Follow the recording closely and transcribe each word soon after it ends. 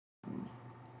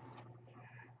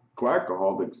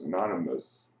Quackaholics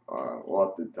Anonymous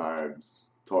oftentimes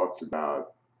talks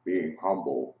about being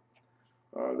humble.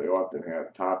 They often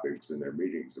have topics in their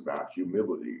meetings about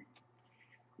humility.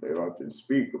 They often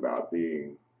speak about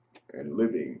being and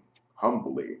living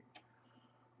humbly.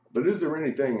 But is there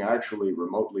anything actually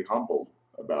remotely humble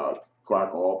about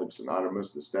Quackaholics Anonymous,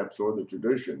 the steps, or the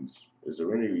traditions? Is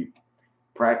there any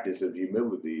practice of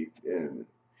humility in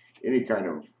any kind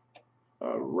of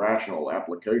rational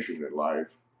application in life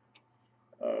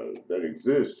that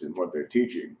exists in what they're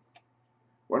teaching?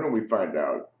 Why don't we find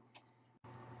out?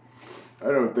 I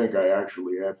don't think I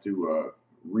actually have to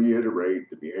reiterate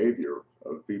the behavior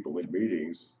of people in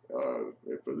meetings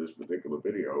for this particular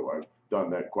video. I've done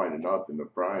that quite enough in the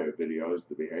prior videos,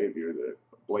 the behavior, the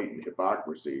blatant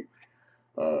hypocrisy,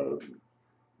 uh,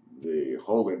 the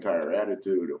whole entire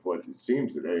attitude of what it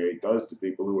seems that AA does to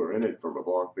people who are in it for a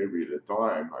long period of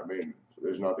time. I mean,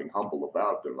 there's nothing humble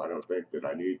about them. I don't think that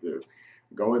I need to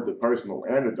go into personal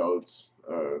anecdotes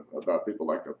about people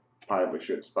like the pile of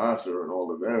shit sponsor and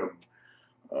all of them,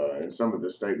 and some of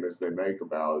the statements they make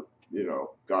about,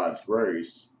 God's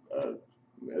grace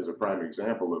as a prime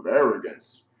example of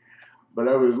arrogance. But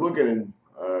I was looking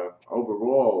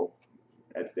overall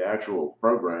at the actual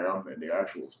program and the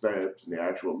actual steps and the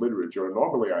actual literature.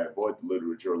 Normally I avoid the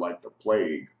literature like the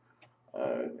plague.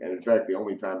 And in fact, the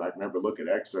only time I can ever look at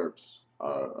excerpts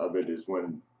of it is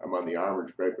when I'm on the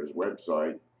Orange Paper's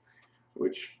website,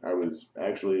 which I was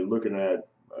actually looking at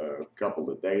a couple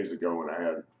of days ago when I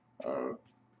had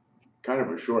kind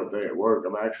of a short day at work.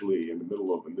 I'm actually in the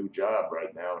middle of a new job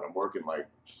right now, and I'm working like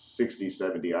 60,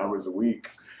 70 hours a week.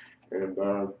 And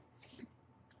I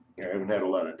haven't had a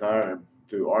lot of time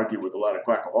to argue with a lot of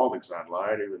quackaholics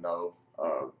online, even though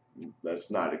that's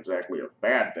not exactly a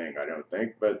bad thing, I don't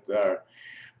think. But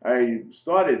I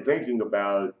started thinking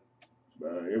about,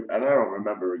 and I don't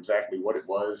remember exactly what it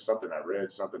was, something I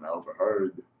read, something I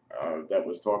overheard that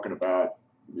was talking about,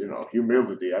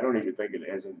 humility. I don't even think it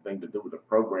has anything to do with the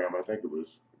program. I think it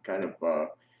was kind of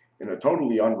in a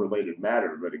totally unrelated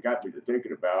matter, but it got me to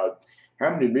thinking about how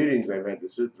many meetings I've had to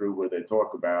sit through where they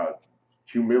talk about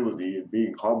humility and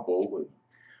being humble and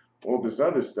all this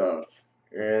other stuff.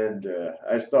 And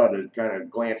I started kind of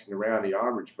glancing around the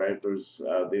Orange Papers.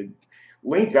 The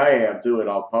link I have to it,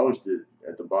 I'll post it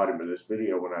at the bottom of this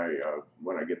video when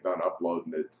I get done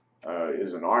uploading it.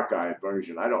 Is an archive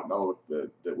version. I don't know if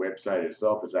the website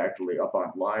itself is actually up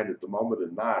online at the moment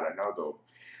or not. I know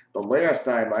the last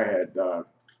time I had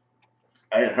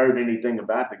heard anything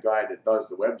about the guy that does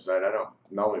the website. I don't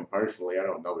know him personally. I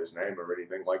don't know his name or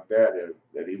anything like that.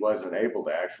 That he wasn't able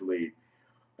to actually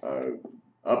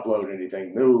upload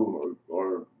anything new,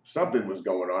 or something was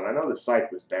going on. I know the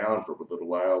site was down for a little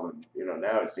while, and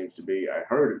now it seems to be. I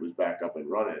heard it was back up and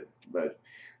running, but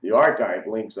the archive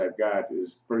links I've got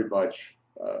is pretty much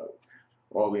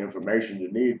all the information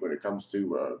you need when it comes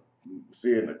to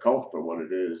seeing the cult for what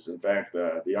it is. In fact,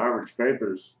 the Orange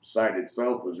Papers site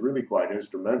itself was really quite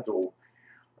instrumental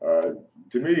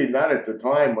to me, not at the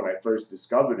time when I first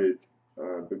discovered it,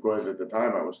 because at the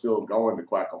time I was still going to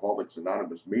Quackaholics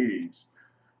Anonymous meetings,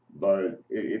 but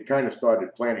it kind of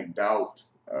started planting doubts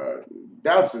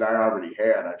that I already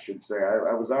had, I should say.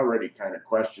 I was already kind of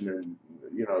questioning,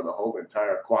 the whole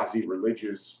entire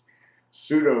quasi-religious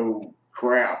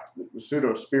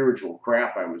pseudo-spiritual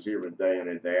crap I was hearing day in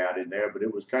and day out in there. But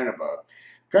it was kind of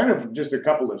just a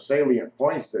couple of salient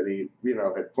points that he,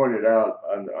 had pointed out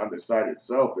on the site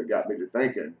itself that got me to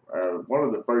thinking. One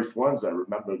of the first ones I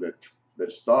remember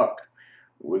that stuck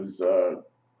was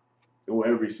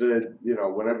whenever he said,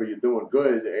 whenever you're doing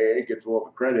good, AA gets all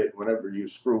the credit. Whenever you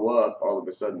screw up, all of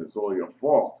a sudden it's all your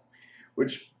fault.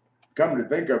 Which, come to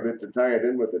think of it, to tie it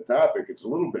in with the topic, it's a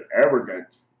little bit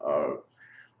arrogant of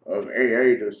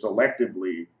AA to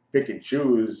selectively pick and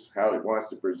choose how it wants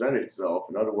to present itself.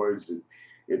 In other words,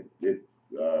 it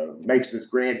makes this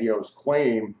grandiose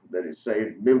claim that it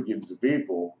saved millions of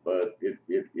people, but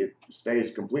it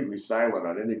stays completely silent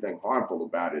on anything harmful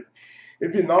about it.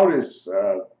 If you notice,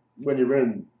 when you're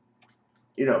in,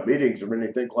 meetings or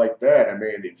anything like that, I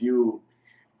mean, if you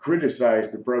criticize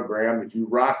the program, if you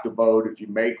rock the boat, if you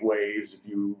make waves, if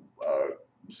you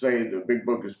say the big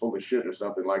book is full of shit or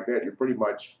something like that, you're pretty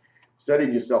much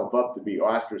setting yourself up to be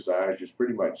ostracized. You're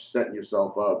pretty much setting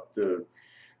yourself up to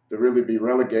really be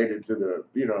relegated to the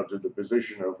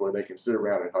position of where they can sit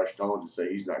around in hushed tones and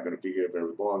say he's not going to be here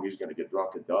very long, he's going to get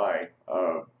drunk and die.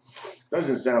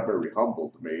 Doesn't sound very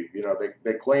humble to me.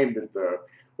 They claim that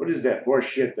what is that horse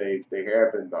shit they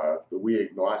have in the We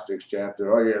Agnostics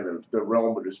chapter? Oh yeah, the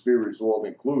realm of the spirit is all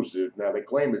inclusive. Now they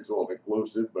claim it's all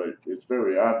inclusive, but it's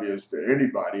very obvious to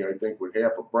anybody, I think, with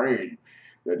half a brain,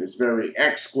 that is very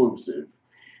exclusive.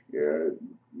 Uh,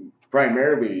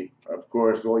 Primarily, of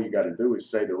course, all you got to do is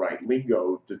say the right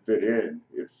lingo to fit in.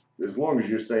 If as long as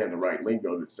you're saying the right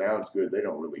lingo that sounds good, they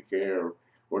don't really care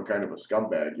what kind of a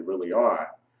scumbag you really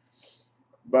are.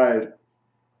 But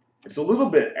it's a little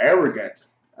bit arrogant,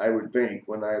 I would think,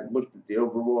 when I looked at the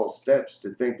overall steps,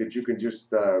 to think that you can just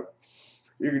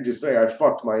say I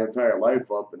fucked my entire life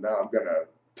up and now I'm gonna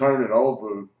turn it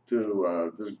over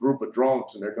to this group of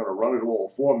drunks and they're gonna run it all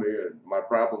for me and my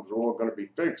problems are all gonna be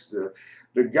fixed.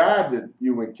 The God that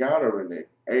you encounter in the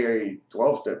AA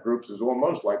 12-step groups is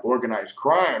almost like organized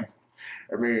crime.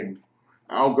 I mean,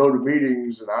 I'll go to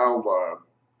meetings and I'll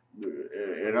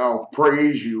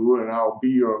praise you and I'll be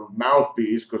your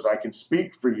mouthpiece because I can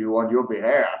speak for you on your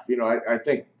behalf. You know, I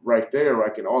think right there I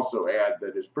can also add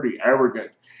that it's pretty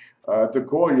arrogant to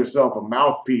call yourself a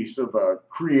mouthpiece of a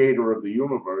creator of the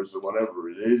universe or whatever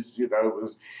it is. You know, it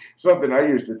was something I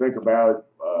used to think about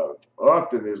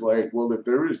often is like, well, if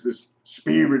there is this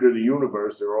spirit of the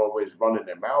universe they're always running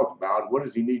their mouth about, what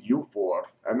does he need you for?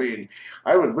 I mean,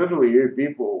 I would literally hear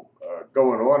people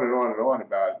going on and on and on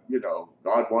about, you know,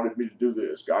 God wanted me to do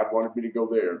this, God wanted me to go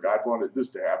there, God wanted this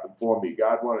to happen for me,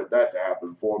 God wanted that to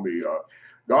happen for me.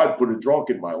 God put a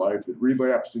drunk in my life that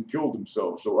relapsed and killed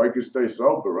himself so I could stay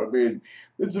sober. I mean,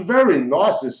 it's a very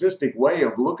narcissistic way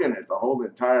of looking at the whole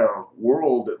entire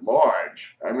world at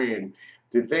large. I mean,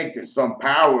 to think that some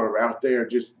power out there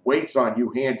just waits on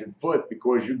you hand and foot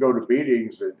because you go to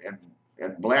meetings and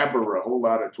blabber a whole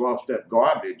lot of 12-step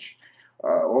garbage.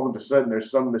 All of a sudden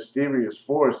there's some mysterious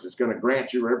force that's going to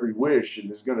grant your every wish and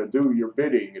is going to do your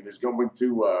bidding and is going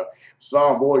to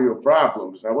solve all your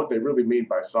problems. Now, what they really mean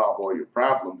by solve all your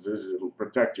problems is it'll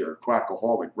protect your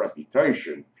quackaholic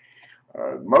reputation.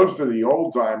 Most of the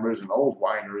old timers and old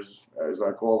whiners, as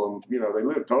I call them, you know, they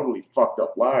live totally fucked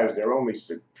up lives. Their only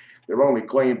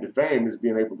claim to fame is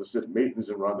being able to sit in meetings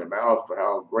and run their mouth for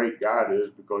how great God is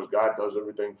because God does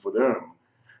everything for them,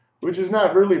 which is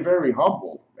not really very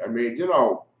humble. I mean, you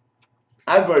know,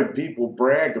 I've heard people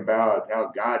brag about how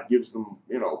God gives them,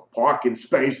 you know, parking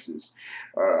spaces.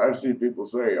 I've seen people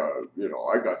say, you know,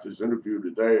 I got this interview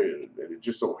today, and it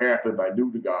just so happened I knew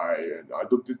the guy, and I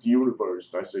looked at the universe,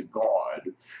 and I said,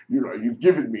 God, you know, you've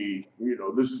given me, you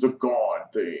know, this is a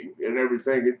God thing, and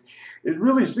everything. It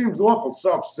really seems awful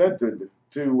self-centered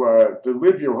to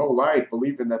live your whole life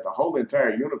believing that the whole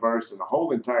entire universe and the whole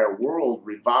entire world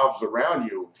revolves around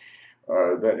you.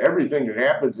 That everything that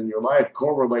happens in your life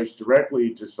correlates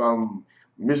directly to some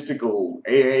mystical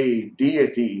AA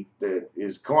deity that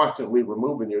is constantly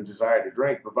removing your desire to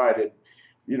drink, provided,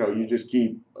 you know, you just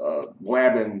keep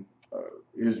blabbing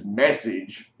his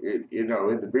message, you know,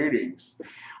 in the meetings,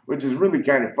 which is really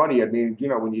kind of funny. I mean, you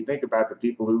know, when you think about the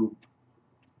people who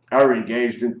are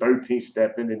engaged in 13th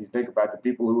stepping, and you think about the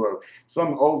people who are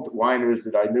some old whiners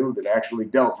that I knew that actually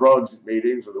dealt drugs at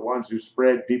meetings, or the ones who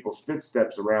spread people's fifth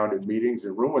steps around in meetings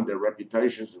and ruined their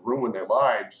reputations and ruined their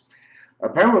lives.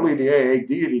 Apparently, the AA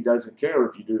deity doesn't care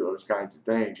if you do those kinds of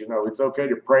things. You know, it's okay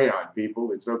to prey on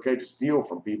people, it's okay to steal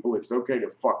from people, it's okay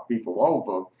to fuck people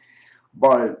over,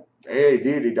 but AA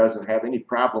deity doesn't have any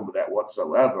problem with that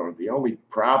whatsoever. The only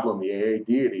problem the AA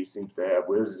deity seems to have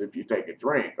with is if you take a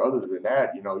drink. Other than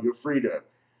that, you know, you're free to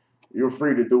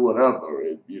do whatever.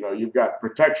 You know, you've got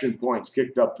protection points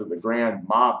kicked up to the grand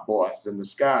mob boss in the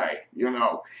sky. You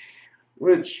know,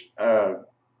 which the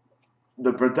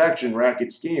protection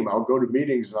racket scheme. I'll go to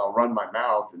meetings and I'll run my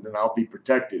mouth, and then I'll be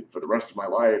protected for the rest of my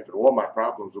life, and all my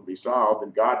problems will be solved,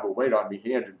 and God will wait on me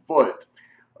hand and foot.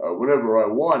 Whenever I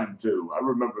want him to. I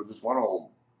remember this one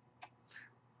old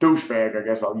douchebag, I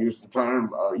guess I'll use the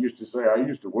term, used to say, I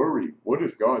used to worry, what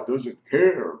if God doesn't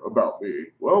care about me?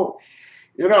 Well,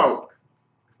 you know,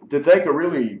 to take a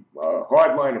really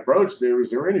hardline approach there,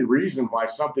 is there any reason why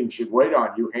something should wait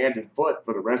on you hand and foot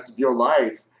for the rest of your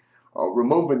life,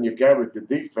 removing your character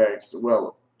defects?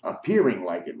 Well, appearing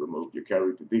like it removed your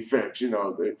character defects. You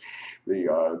know,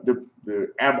 the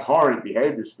abhorrent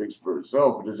behavior speaks for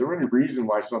itself. But is there any reason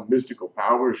why some mystical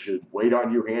power should wait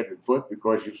on you hand and foot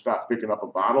because you stopped picking up a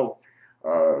bottle,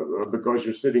 or because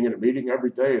you're sitting in a meeting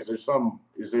every day? Is there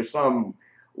some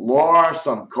law,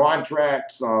 some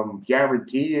contract, some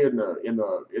guarantee in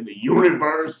the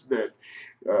universe that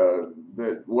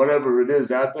that whatever it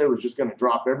is out there is just going to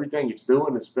drop everything it's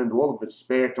doing and spend all of its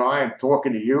spare time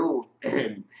talking to you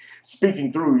and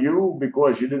speaking through you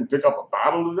because you didn't pick up a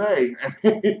bottle today? I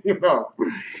mean, you know,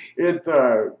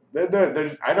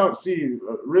 I don't see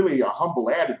really a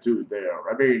humble attitude there.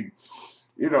 I mean,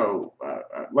 you know,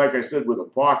 like I said with the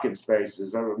parking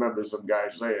spaces, I remember some guy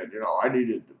saying, you know, I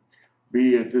needed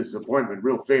be at this appointment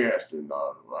real fast, and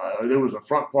there was a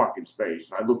front parking space.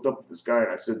 And I looked up at this guy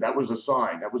and I said, that was a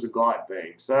sign. That was a God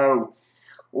thing. So,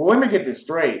 well, let me get this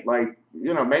straight. Like,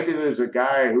 you know, maybe there's a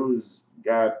guy who's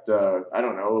got, I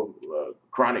don't know,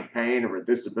 chronic pain or a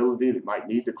disability that might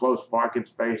need the close parking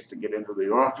space to get into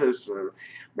the office, or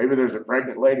maybe there's a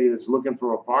pregnant lady that's looking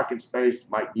for a parking space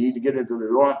that might need to get into the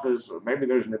office, or maybe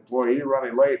there's an employee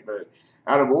running late. But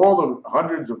out of all the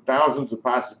hundreds of thousands of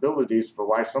possibilities for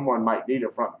why someone might need a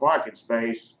front parking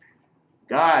space,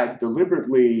 God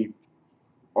deliberately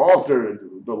altered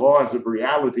the laws of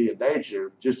reality and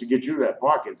nature just to get you that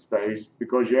parking space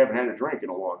because you haven't had a drink in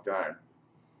a long time.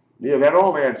 Yeah, that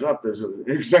all adds up as an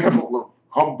example of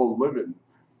humble living.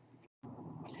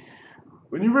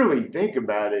 When you really think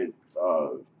about it,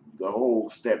 the whole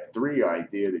step three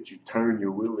idea that you turn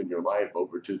your will and your life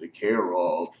over to the care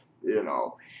of, you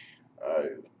know, uh,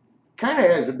 kind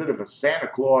of has a bit of a Santa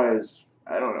Claus,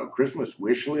 I don't know, Christmas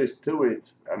wish list to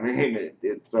it. I mean,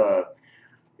 it's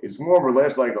more or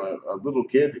less like a little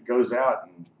kid that goes out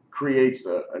and creates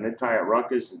an entire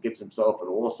ruckus and gets himself in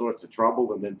all sorts of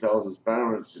trouble, and then tells his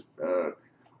parents,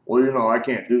 well, you know, I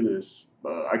can't do this.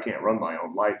 I can't run my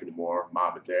own life anymore,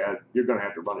 Mom and Dad. You're going to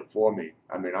have to run it for me.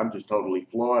 I mean, I'm just totally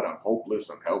flawed. I'm hopeless.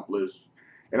 I'm helpless.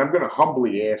 And I'm going to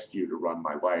humbly ask you to run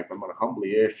my life. I'm going to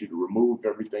humbly ask you to remove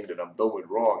everything that I'm doing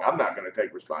wrong. I'm not going to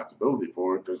take responsibility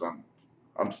for it because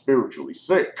I'm spiritually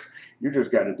sick. You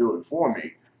just got to do it for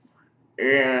me.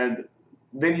 And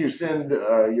then you send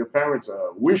your parents a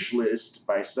wish list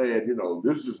by saying, you know,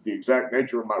 this is the exact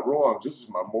nature of my wrongs. This is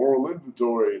my moral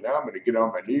inventory. And now I'm going to get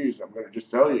on my knees. I'm going to just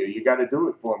tell you, you got to do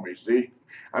it for me. See,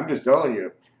 I'm just telling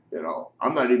you, you know,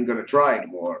 I'm not even going to try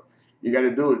anymore. You got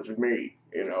to do it for me,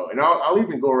 you know. And I'll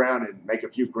even go around and make a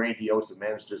few grandiose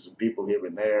amends to some people here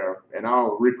and there. And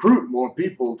I'll recruit more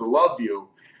people to love you.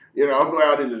 You know, I'll go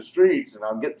out into the streets and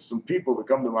I'll get some people to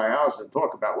come to my house and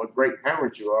talk about what great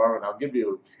parents you are, and I'll give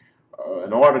you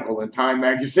an article in Time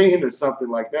magazine or something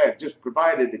like that, just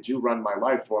provided that you run my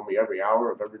life for me every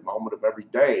hour of every moment of every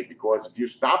day. Because if you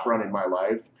stop running my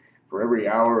life for every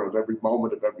hour of every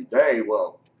moment of every day,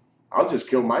 well, I'll just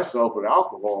kill myself with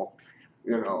alcohol,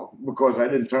 you know, because I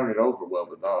didn't turn it over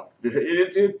well enough.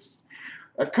 It's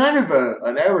a kind of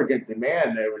an arrogant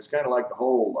demand there. It's kind of like the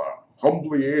whole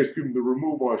humbly ask him to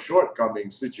remove our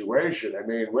shortcomings situation. I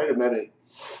mean, wait a minute.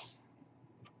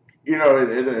 You know,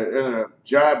 in a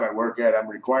job I work at, I'm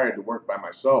required to work by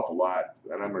myself a lot,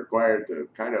 and I'm required to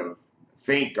kind of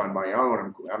think on my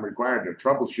own. I'm required to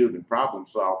troubleshoot and problem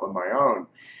solve on my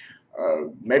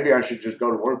own. Maybe I should just go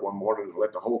to work one morning and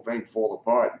let the whole thing fall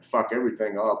apart and fuck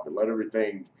everything up and let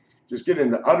everything just get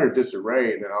into utter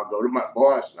disarray. And then I'll go to my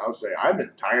boss and I'll say, I'm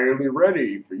entirely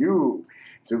ready for you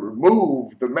to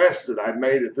remove the mess that I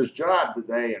made at this job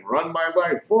today and run my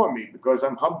life for me, because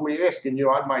I'm humbly asking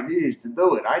you on my knees to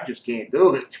do it. I just can't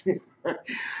do it.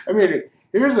 I mean,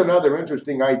 here's another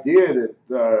interesting idea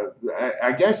that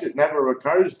I guess it never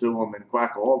occurs to them in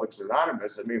Quackaholics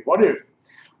Anonymous. I mean, what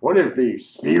if the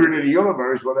spirit of the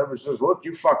universe, whatever, says, look,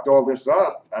 you fucked all this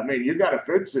up. I mean, you got to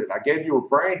fix it. I gave you a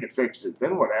brain to fix it.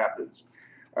 Then what happens?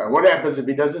 What happens if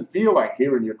he doesn't feel like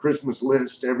hearing your Christmas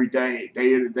list every day,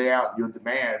 day in and day out, your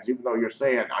demands, even though you're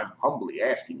saying, I'm humbly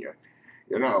asking you?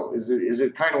 You know, is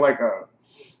it kind of like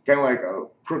a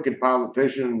crooked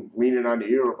politician leaning on the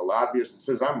ear of a lobbyist and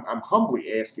says, I'm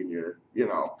humbly asking you, you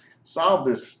know, solve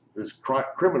this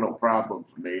criminal problem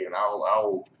for me, and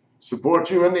I'll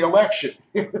support you in the election.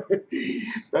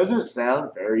 Doesn't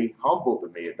sound very humble to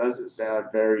me. It doesn't sound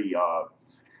very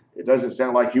it doesn't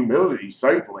sound like humility,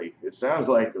 certainly. It sounds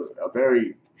like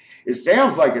it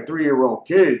sounds like a 3-year-old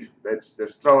kid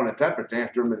that's throwing a temper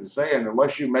tantrum and saying,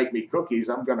 unless you make me cookies,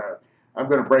 I'm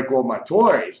gonna break all my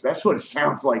toys. That's what it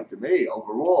sounds like to me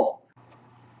overall.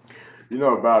 You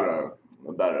know, about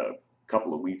a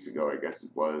couple of weeks ago, I guess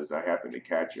it was, I happened to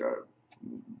catch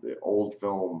the old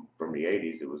film from the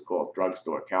 80s. It was called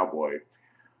Drugstore Cowboy.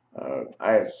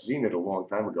 I had seen it a long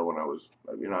time ago when I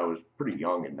was pretty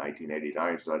young in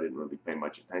 1989, so I didn't really pay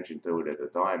much attention to it at the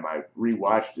time. I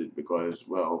rewatched it because,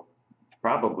 well,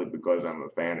 probably because I'm a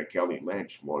fan of Kelly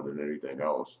Lynch more than anything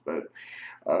else. But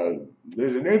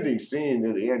there's an ending scene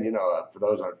near the end. You know, for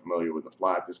those unfamiliar with the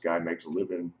plot, this guy makes a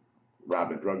living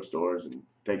robbing drugstores and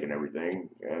taking everything.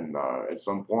 And at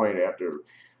some point, after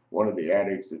one of the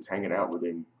addicts that's hanging out with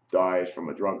him dies from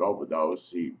a drug overdose,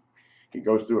 he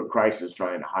goes through a crisis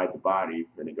trying to hide the body,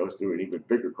 and he goes through an even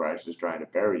bigger crisis trying to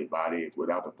bury the body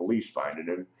without the police finding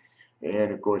him.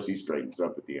 And of course, he straightens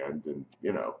up at the end, and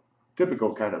you know,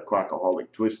 typical kind of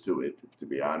quackaholic twist to it, to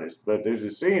be honest. But there's a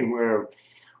scene where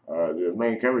the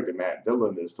main character, Matt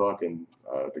Dillon, is talking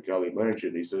to Kelly Lynch,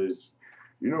 and he says,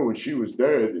 You know, when she was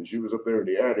dead and she was up there in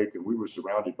the attic and we were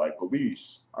surrounded by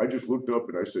police, I just looked up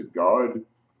and I said, God,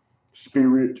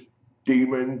 spirit,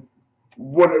 demon,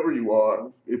 whatever you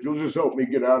are, if you'll just help me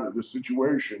get out of this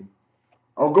situation,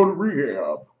 I'll go to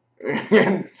rehab.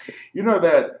 And you know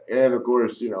that, and of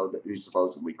course, you know that he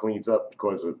supposedly cleans up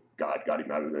because of God got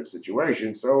him out of that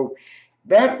situation. So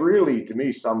that really, to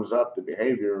me, sums up the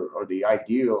behavior or the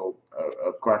ideal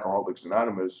of Quackaholics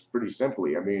Anonymous pretty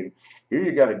simply. I mean, here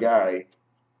you got a guy,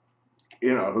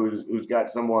 you know, who's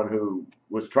got someone who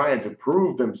was trying to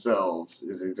prove themselves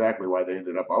is exactly why they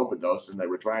ended up overdosing. They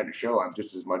were trying to show I'm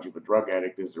just as much of a drug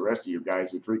addict as the rest of you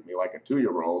guys who treat me like a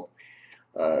 2-year-old.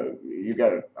 You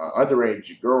got an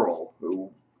underage girl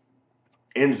who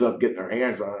ends up getting her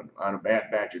hands on a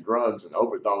bad batch of drugs and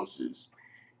overdoses,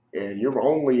 and your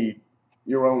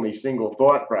only single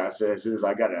thought process is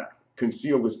I gotta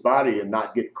conceal this body and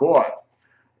not get caught.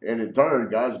 And in turn,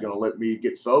 God's going to let me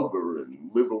get sober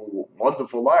and live a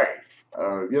wonderful life.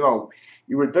 You know,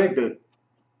 you would think that,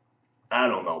 I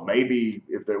don't know, maybe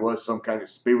if there was some kind of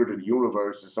spirit of the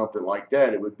universe or something like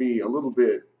that, it would be a little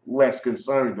bit less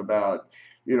concerned about,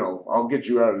 you know, I'll get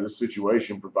you out of this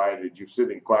situation provided you sit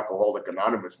in Quackaholic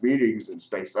Anonymous meetings and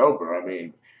stay sober. I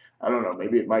mean, I don't know,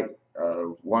 maybe it might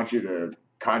want you to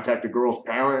contact the girl's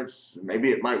parents. Maybe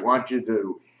it might want you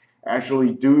to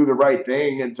actually do the right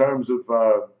thing in terms of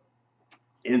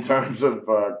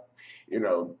you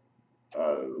know,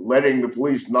 letting the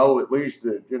police know at least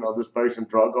that, you know, this person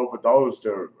drug overdosed,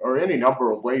 or any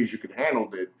number of ways you could handle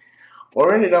it,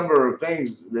 or any number of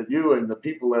things that you and the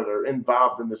people that are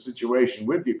involved in the situation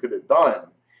with you could have done.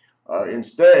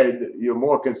 Instead, you're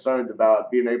more concerned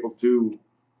about being able to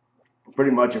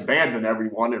pretty much abandon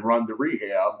everyone and run to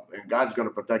rehab, and God's going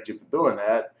to protect you for doing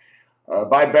that.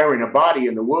 By burying a body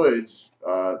in the woods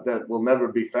that will never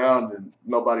be found and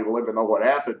nobody will ever know what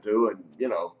happened to. And, you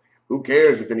know, who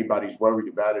cares if anybody's worried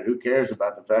about it? Who cares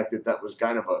about the fact that that was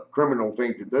kind of a criminal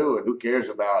thing to do? And who cares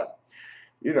about,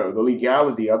 you know, the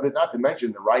legality of it? Not to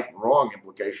mention the right and wrong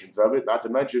implications of it. Not to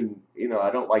mention, you know,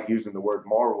 I don't like using the word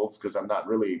morals because I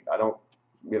don't,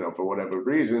 you know, for whatever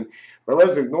reason. But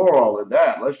let's ignore all of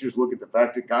that. Let's just look at the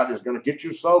fact that God is going to get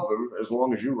you sober as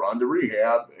long as you run to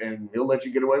rehab, and he'll let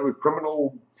you get away with crime.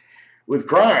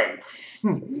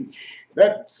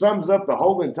 That sums up the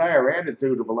whole entire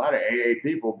attitude of a lot of AA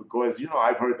people, because, you know,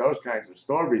 I've heard those kinds of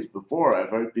stories before.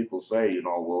 I've heard people say, you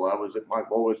know, well, I was at my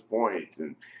lowest point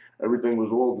and everything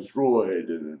was all destroyed,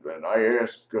 and I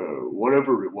asked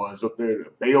whatever it was up there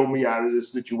to bail me out of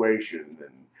this situation,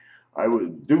 and I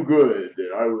would do good,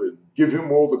 and I would give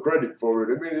him all the credit for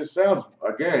it. I mean, it sounds,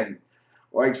 again,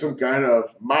 like some kind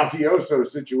of mafioso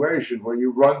situation where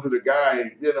you run to the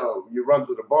guy, you know, you run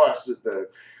to the boss at the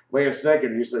last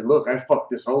second and you say, look, I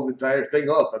fucked this whole entire thing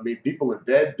up. I mean, people are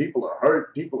dead, people are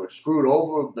hurt, people are screwed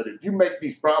over, but if you make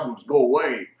these problems go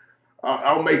away,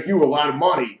 I'll make you a lot of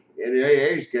money. And in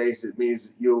AA's case, it means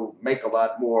that you'll make a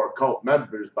lot more cult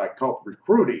members by cult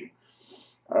recruiting.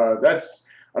 That's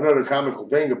another comical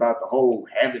thing about the whole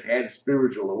haven't had a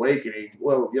spiritual awakening.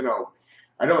 Well, you know,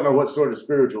 I don't know what sort of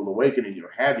spiritual awakening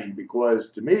you're having, because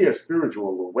to me, a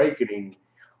spiritual awakening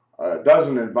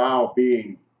doesn't involve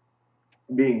being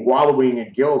wallowing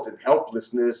in guilt and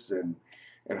helplessness and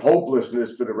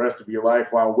hopelessness for the rest of your life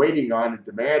while waiting on and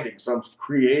demanding some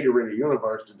creator in the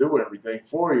universe to do everything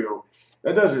for you.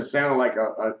 That doesn't sound like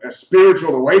a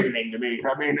spiritual awakening to me.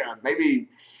 I mean,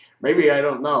 maybe I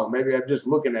don't know. Maybe I'm just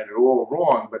looking at it all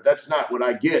wrong, but that's not what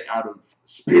I get out of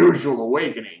spiritual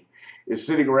awakening, is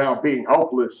sitting around being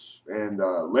hopeless and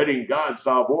letting God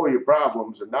solve all your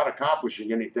problems and not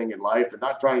accomplishing anything in life and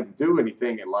not trying to do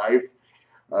anything in life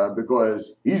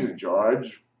because he's in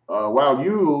charge, while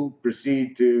you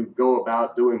proceed to go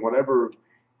about doing whatever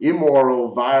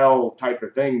immoral, vile type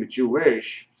of thing that you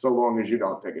wish, so long as you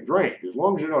don't take a drink. As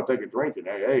long as you don't take a drink in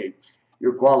AA,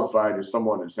 you're qualified as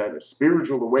someone who's had a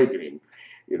spiritual awakening.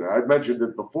 You know, I've mentioned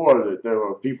it before that there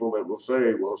are people that will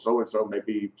say, well, so-and-so may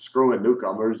be screwing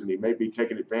newcomers, and he may be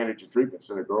taking advantage of treatment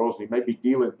center girls, and he may be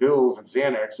dealing pills and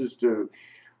Xanaxes to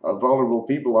vulnerable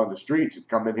people on the streets that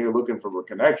come in here looking for a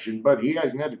connection, but he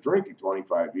hasn't had a drink in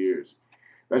 25 years.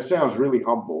 That sounds really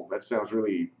humble. That sounds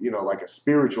really, you know, like a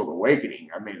spiritual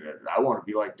awakening. I mean, I want to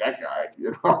be like that guy,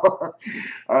 you know.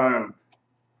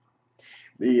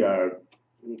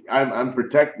 I'm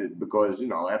protected because, you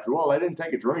know, after all, I didn't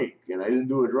take a drink and I didn't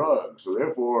do a drug. So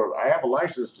therefore, I have a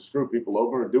license to screw people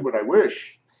over and do what I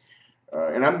wish.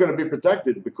 And I'm going to be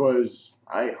protected because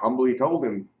I humbly told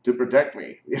him to protect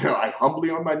me. You know, I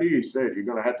humbly on my knees said, you're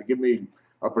going to have to give me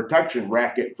a protection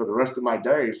racket for the rest of my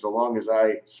days so long as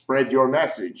I spread your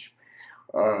message.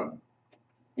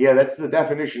 Yeah, that's the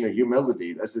definition of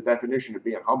humility. That's the definition of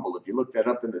being humble. If you look that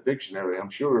up in the dictionary, I'm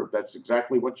sure that's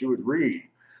exactly what you would read.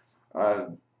 Uh,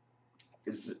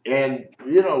 and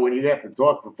you know, when you have to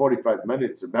talk for 45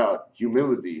 minutes about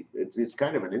humility, it's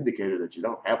kind of an indicator that you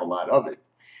don't have a lot of it.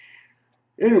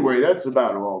 Anyway, that's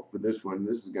about all for this one.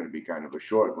 This is going to be kind of a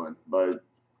short one, but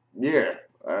yeah,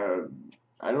 uh,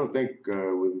 I don't think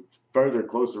with further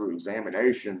closer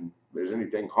examination, there's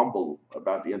anything humble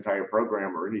about the entire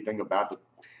program or anything about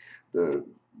the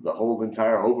the whole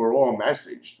entire overall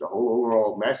message. The whole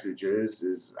overall message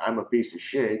is I'm a piece of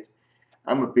shit.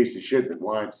 I'm a piece of shit that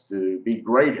wants to be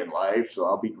great in life, so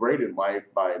I'll be great in life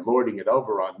by lording it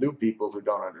over on new people who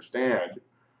don't understand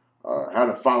how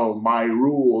to follow my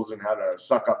rules and how to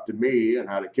suck up to me and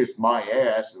how to kiss my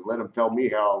ass and let them tell me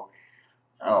how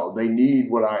they need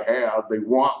what I have, they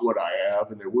want what I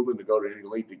have, and they're willing to go to any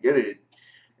length to get it.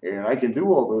 And I can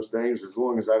do all those things as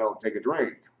long as I don't take a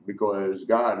drink because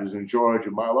God is in charge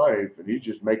of my life and He's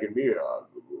just making me a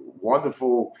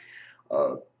wonderful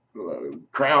uh,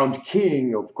 crowned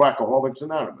king of Quackaholics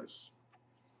Anonymous.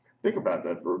 Think about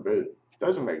that for a bit.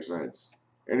 Doesn't make sense.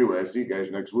 Anyway, I see you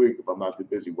guys next week if I'm not too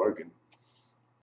busy working.